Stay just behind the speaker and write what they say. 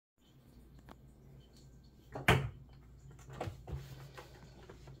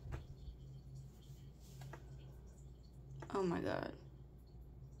Oh my God.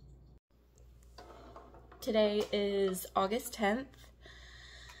 Today is August 10th.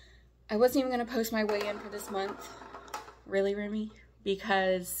 I wasn't even gonna post my weigh-in for this month. Really, Remy?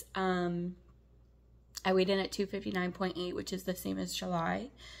 Because I weighed in at 259.8, which is the same as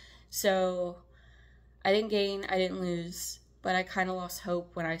July. So I didn't gain, I didn't lose, but I kind of lost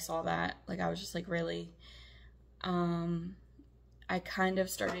hope when I saw that. Like, I was just like, really? I kind of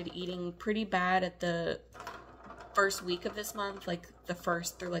started eating pretty bad at the first week of this month, like the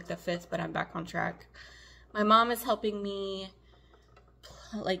 1st through like the 5th, but I'm back on track. My mom is helping me,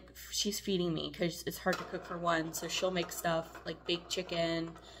 like, she's feeding me because it's hard to cook for one, so she'll make stuff like baked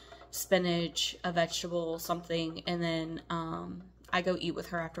chicken, spinach, a vegetable, something, and then I go eat with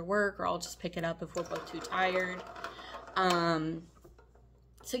her after work, or I'll just pick it up if we're both too tired.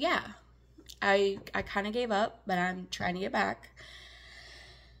 So yeah, I kind of gave up, but I'm trying to get back.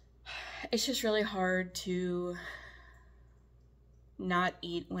 It's just really hard to not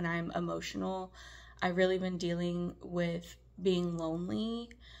eat when I'm emotional. I've really been dealing with being lonely.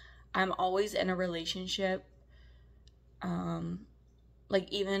 I'm always in a relationship. Like,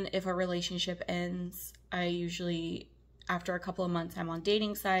 even if a relationship ends, I usually, after a couple of months, I'm on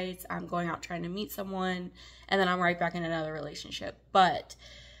dating sites, I'm going out trying to meet someone, and then I'm right back in another relationship. But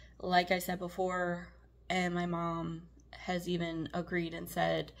like I said before, and my mom has even agreed and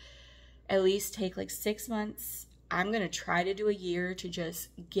said, at least take like 6 months. I'm going to try to do a year to just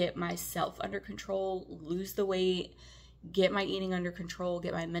get myself under control, lose the weight, get my eating under control,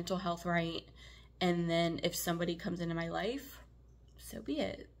 get my mental health right. And then if somebody comes into my life, so be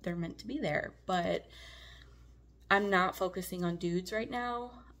it. They're meant to be there. But I'm not focusing on dudes right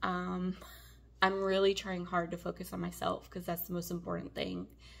now. I'm really trying hard to focus on myself because that's the most important thing.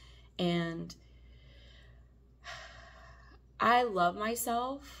 And I love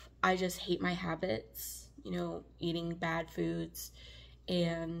myself. I just hate my habits, you know, eating bad foods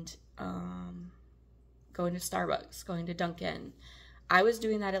and going to Starbucks, going to Dunkin'. I was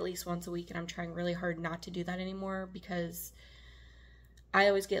doing that at least once a week, and I'm trying really hard not to do that anymore because I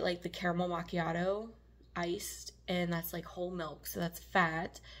always get like the caramel macchiato iced, and that's like whole milk, so that's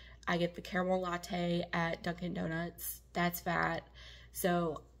fat. I get the caramel latte at Dunkin' Donuts, that's fat.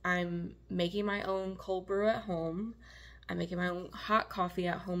 So I'm making my own cold brew at home. I'm making my own hot coffee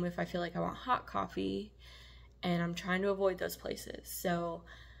at home if I feel like I want hot coffee, and I'm trying to avoid those places. So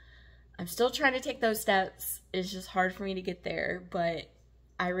I'm still trying to take those steps. It's just hard for me to get there, but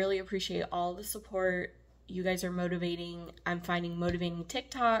I really appreciate all the support. You guys are motivating. I'm finding motivating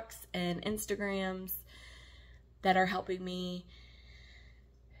TikToks and Instagrams that are helping me,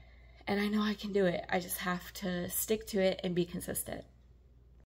 and I know I can do it. I just have to stick to it and be consistent.